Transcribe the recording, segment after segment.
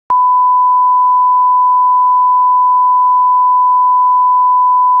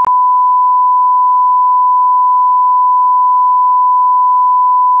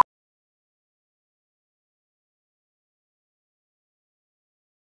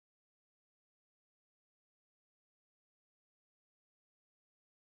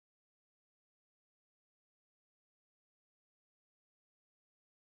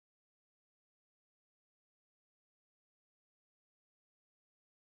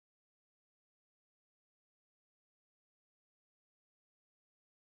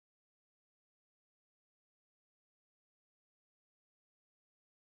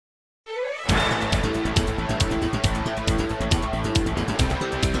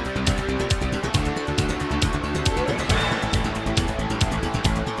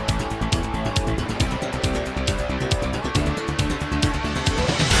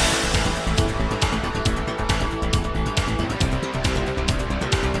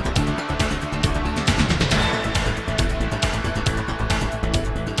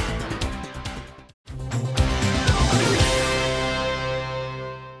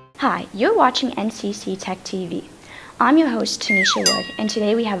You're watching NCC Tech TV. I'm your host, Tanisha Wood, and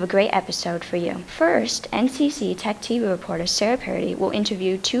today we have a great episode for you. First, NCC Tech TV reporter Sarah Parody will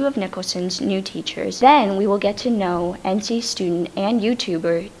interview two of Nicholson's new teachers. Then we will get to know NC student and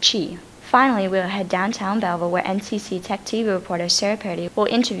YouTuber Chi. Finally, we'll head downtown Belleville where NCC Tech TV reporter Sarah Parody will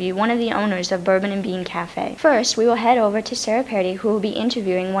interview one of the owners of Bourbon and Bean Cafe. First, we will head over to Sarah Parody, who will be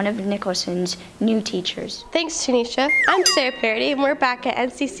interviewing one of Nicholson's new teachers. Thanks, Tanisha. I'm Sarah Parody, and we're back at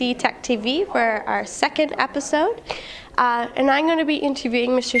NCC Tech TV for our second episode. And I'm going to be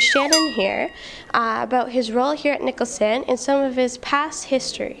interviewing Mr. Shannon here about his role here at Nicholson and some of his past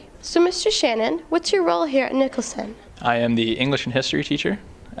history. So, Mr. Shannon, what's your role here at Nicholson? I am the English and History teacher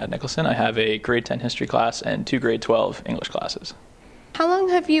at Nicholson. I have a grade 10 history class and two grade 12 English classes. How long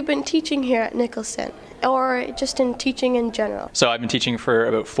have you been teaching here at Nicholson, or just in teaching in general? So I've been teaching for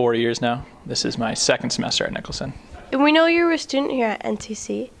about 4 years now. This is my second semester at Nicholson. And we know you were a student here at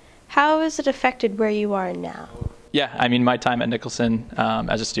NCC. How has it affected where you are now? Yeah, I mean, my time at Nicholson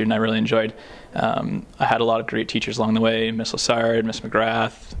as a student I really enjoyed. I had a lot of great teachers along the way, Miss Lassard, Miss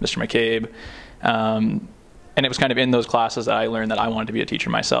McGrath, Mr. McCabe. And it was kind of in those classes that I learned that I wanted to be a teacher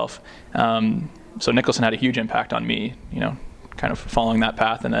myself. So Nicholson had a huge impact on me, you know, kind of following that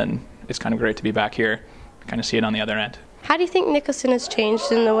path, and then it's kind of great to be back here, kind of see it on the other end. How do you think Nicholson has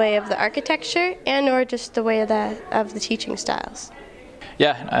changed in the way of the architecture and or just the way of the teaching styles?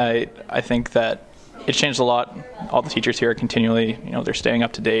 Yeah, I think that it's changed a lot. All the teachers here are continually, you know, they're staying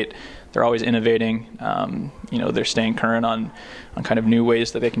up to date. They're always innovating. You know, they're staying current on kind of new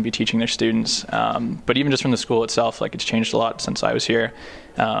ways that they can be teaching their students. But even just from the school itself, like, it's changed a lot since I was here.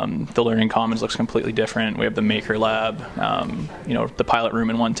 The Learning Commons looks completely different. We have the Maker Lab, you know, the pilot room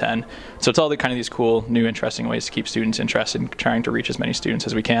in 110. So it's all the kind of these cool, new, interesting ways to keep students interested and trying to reach as many students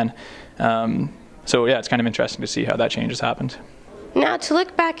as we can. So yeah, it's kind of interesting to see how that change has happened. Now, to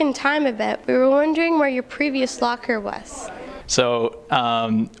look back in time a bit, we were wondering where your previous locker was. So,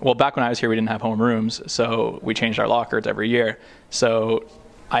 well, back when I was here, we didn't have homerooms, so we changed our lockers every year. So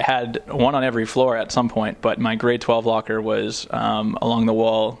I had one on every floor at some point, but my grade 12 locker was along the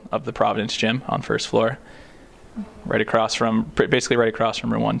wall of the Providence gym on first floor, basically right across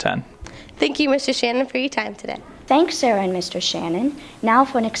from room 110. Thank you, Mr. Shannon, for your time today. Thanks, Sarah and Mr. Shannon. Now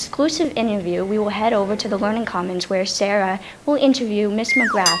for an exclusive interview, we will head over to the Learning Commons where Sarah will interview Miss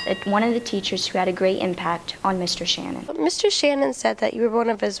McGrath, one of the teachers who had a great impact on Mr. Shannon. Mr. Shannon said that you were one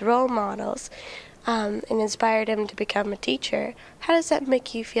of his role models and inspired him to become a teacher. How does that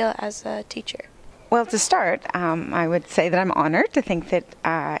make you feel as a teacher? Well, to start, I would say that I'm honored to think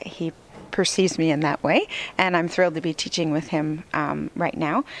that he perceives me in that way, and I'm thrilled to be teaching with him right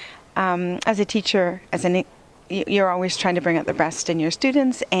now. As a teacher, you're always trying to bring out the best in your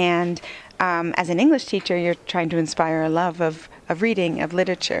students, and as an English teacher, you're trying to inspire a love of reading, of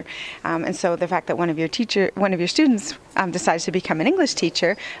literature. And so the fact that one of your students decides to become an English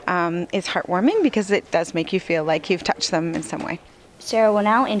teacher is heartwarming, because it does make you feel like you've touched them in some way. Sarah will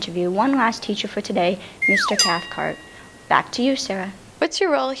now interview one last teacher for today, Mr. Cathcart. Back to you, Sarah. What's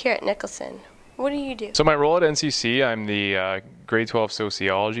your role here at Nicholson? What do you do? So my role at NCC, I'm the grade 12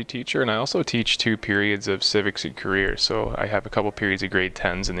 sociology teacher, and I also teach 2 periods of civics and career. So I have a couple periods of grade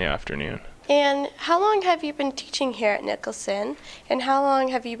 10s in the afternoon. And how long have you been teaching here at Nicholson, and how long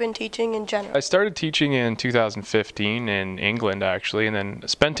have you been teaching in general? I started teaching in 2015 in England, actually, and then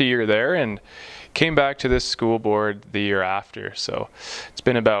spent a year there and came back to this school board the year after. So it's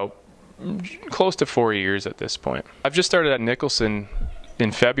been about close to 4 years at this point. I've just started at Nicholson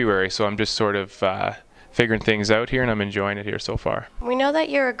in February, so I'm just sort of figuring things out here, and I'm enjoying it here so far. We know that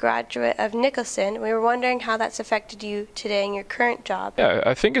you're a graduate of Nicholson. We were wondering how that's affected you today in your current job. Yeah,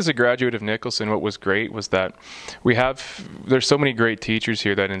 I think as a graduate of Nicholson, what was great was that there's so many great teachers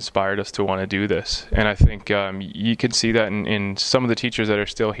here that inspired us to want to do this. And I think you can see that in some of the teachers that are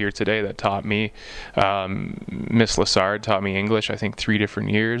still here today that taught me. Miss Lassard taught me English, I think 3 different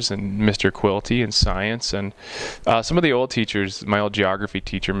years, and Mr. Quilty in science. And some of the old teachers, my old geography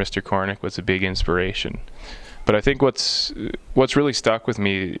teacher, Mr. Cornick, was a big inspiration. But I think what's really stuck with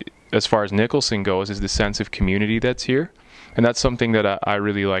me as far as Nicholson goes is the sense of community that's here. And that's something that I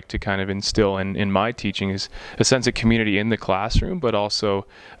really like to kind of instill in my teaching, is a sense of community in the classroom, but also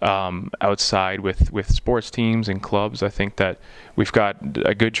outside with sports teams and clubs. I think that we've got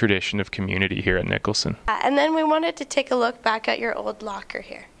a good tradition of community here at Nicholson. And then we wanted to take a look back at your old locker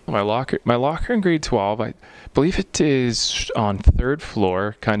here. My locker in grade 12, I believe it is on 3rd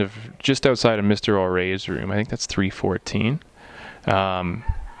floor, kind of just outside of Mr. O'Rea's room. I think that's 314.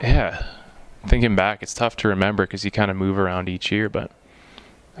 Yeah, thinking back, it's tough to remember because you kind of move around each year, but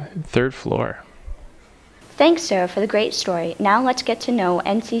 3rd floor. Thanks, Sarah, for the great story. Now let's get to know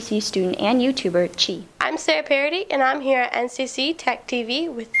NCC student and YouTuber Chi. I'm Sarah Parody, and I'm here at NCC Tech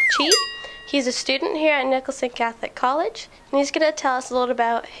TV with Chi. He's a student here at Nicholson Catholic College, and he's going to tell us a little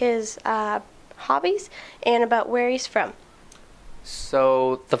about his hobbies and about where he's from.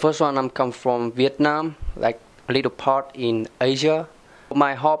 So the first one, I'm come from Vietnam, like a little part in Asia.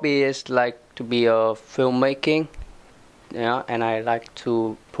 My hobby is like to be a filmmaking, yeah, and I like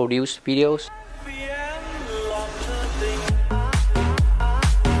to produce videos.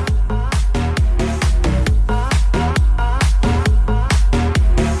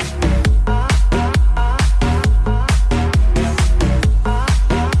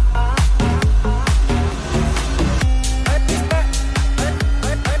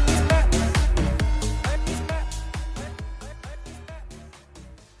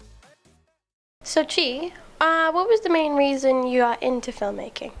 So Chi, what was the main reason you got into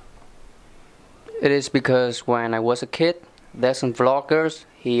filmmaking? It is because when I was a kid, there's some vloggers,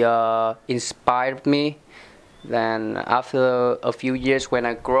 he inspired me. Then after a few years when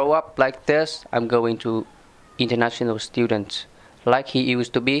I grow up like this, I'm going to international students like he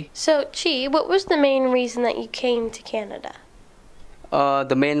used to be. So Chi, what was the main reason that you came to Canada?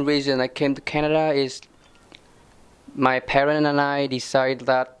 The main reason I came to Canada is my parents and I decided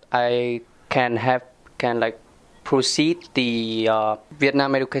that I can like proceed the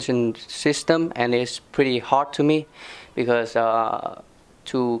Vietnam education system, and it's pretty hard to me because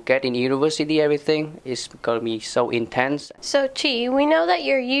to get in university everything is gonna be so intense. So Chi, we know that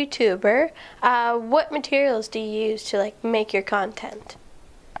you're a YouTuber. What materials do you use to like make your content?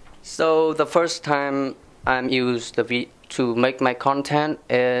 So the first time I'm used to make my content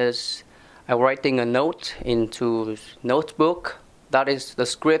is I'm writing a note into notebook. That is the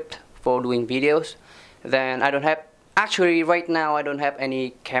script for doing videos. Then I don't have, actually right now I don't have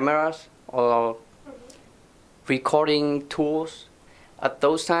any cameras or recording tools. At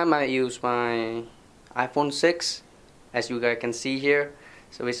those time I use my iPhone 6, as you guys can see here.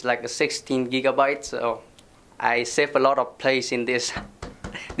 So it's like a 16 gigabytes. So I save a lot of place in this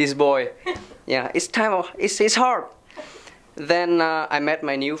this boy. Yeah, it's hard. Then I met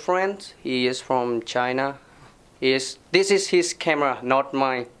my new friend. He is from China. This is his camera, not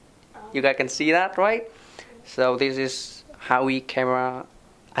mine. You guys can see that, right? So this is how we camera.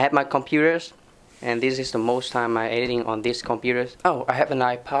 I have my computers, and this is the most time I'm editing on these computers. Oh, I have an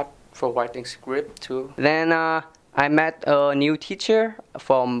iPad for writing script too. Then I met a new teacher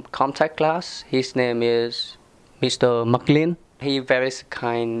from contact class. His name is Mr. McGlynn. He very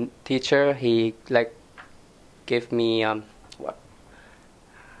kind teacher. He like gave me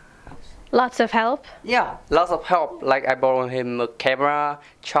Lots of help? Yeah, lots of help. Like I borrowed him a camera,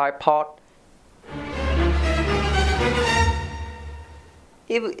 tripod.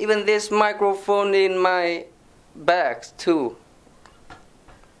 Even this microphone in my bags too.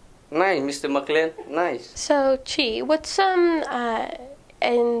 Nice, Mr. McGlynn, nice. So Chi, what's some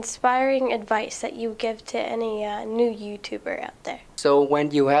inspiring advice that you give to any new YouTuber out there? So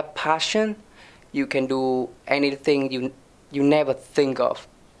when you have passion, you can do anything you never think of.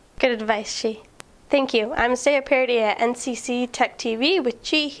 Good advice, Chi. Thank you. I'm Sarah Parody at NCC Tech TV with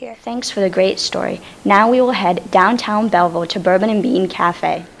Chi here. Thanks for the great story. Now we will head downtown Belleville to Bourbon and Bean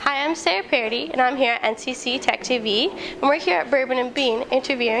Cafe. Hi, I'm Sarah Parody, and I'm here at NCC Tech TV, and we're here at Bourbon and Bean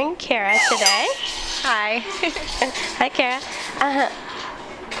interviewing Kara today. Hi. Hi, Kara.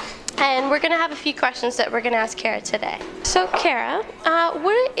 And we're going to have a few questions that we're going to ask Kara today. So, Kara,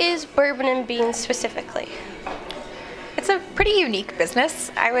 what is Bourbon and Bean specifically? It's a pretty unique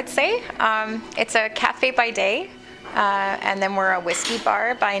business, I would say. It's a cafe by day, and then we're a whiskey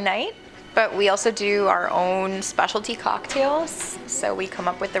bar by night. But we also do our own specialty cocktails. So we come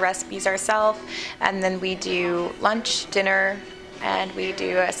up with the recipes ourselves, and then we do lunch, dinner, and we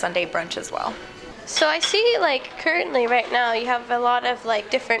do a Sunday brunch as well. So I see, like, currently right now you have a lot of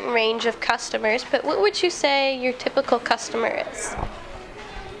like different range of customers, but what would you say your typical customer is?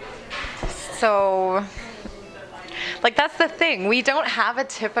 So, like, that's the thing. We don't have a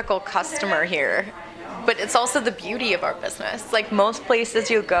typical customer here, but it's also the beauty of our business. Like, most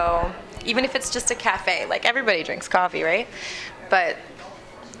places you go, even if it's just a cafe, like, everybody drinks coffee, right? But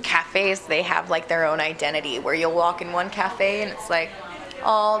cafes, they have, like, their own identity, where you'll walk in one cafe and it's, like,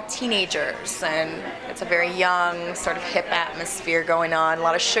 all teenagers, and it's a very young, sort of hip atmosphere going on, a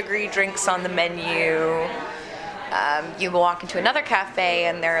lot of sugary drinks on the menu. You walk into another cafe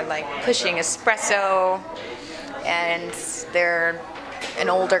and they're, like, pushing espresso, and they're an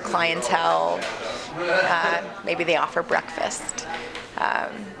older clientele. Maybe they offer breakfast,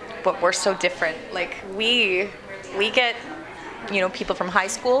 but we're so different. Like, we get, you know, people from high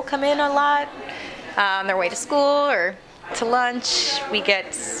school come in a lot, on their way to school or to lunch. We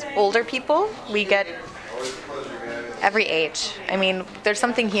get older people. We get every age. I mean, there's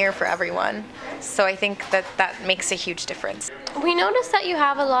something here for everyone. So I think that makes a huge difference. We noticed that you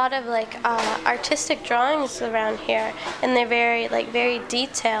have a lot of artistic drawings around here, and they're very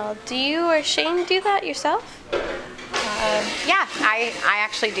detailed. Do you or Shane do that yourself? Yeah, I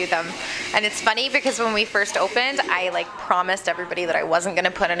actually do them. And it's funny because when we first opened, I promised everybody that I wasn't going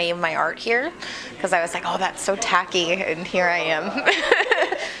to put any of my art here because I was like, oh, that's so tacky, and here I am.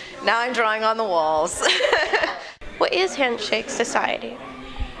 Now I'm drawing on the walls. What is Handshake Society?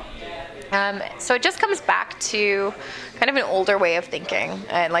 So it just comes back to kind of an older way of thinking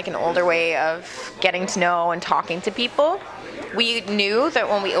and an older way of getting to know and talking to people. We knew that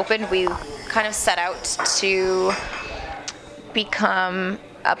when we opened, we kind of set out to become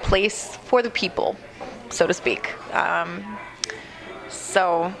a place for the people, so to speak.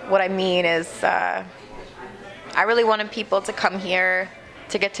 So what I mean is I really wanted people to come here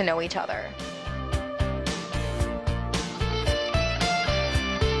to get to know each other.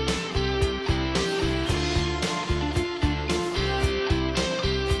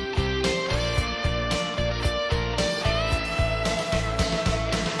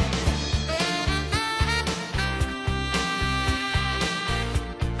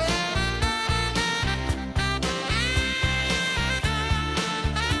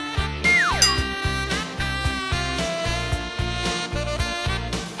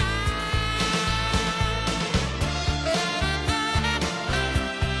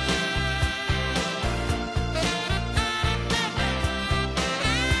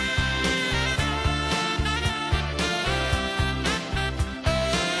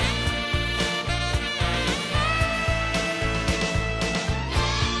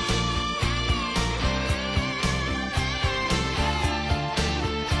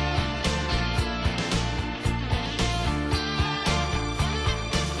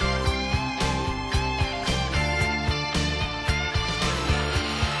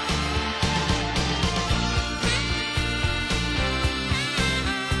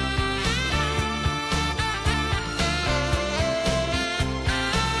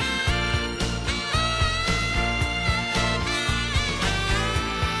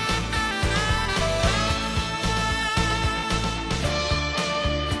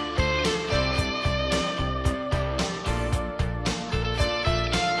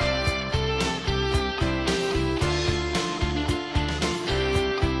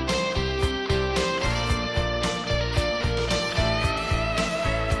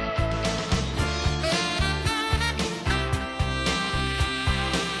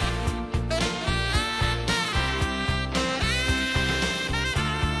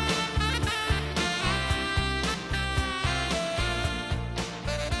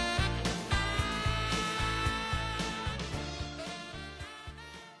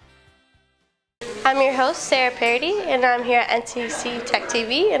 I'm your host, Sarah Parody, and I'm here at NCC Tech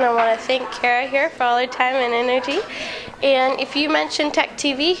TV, and I want to thank Kara here for all her time and energy. And if you mention Tech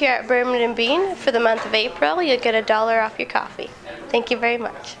TV here at Bourbon and Bean for the month of April, you'll get $1 off your coffee. Thank you very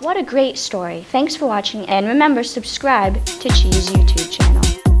much. What a great story. Thanks for watching, and remember, subscribe to Cheese YouTube channel.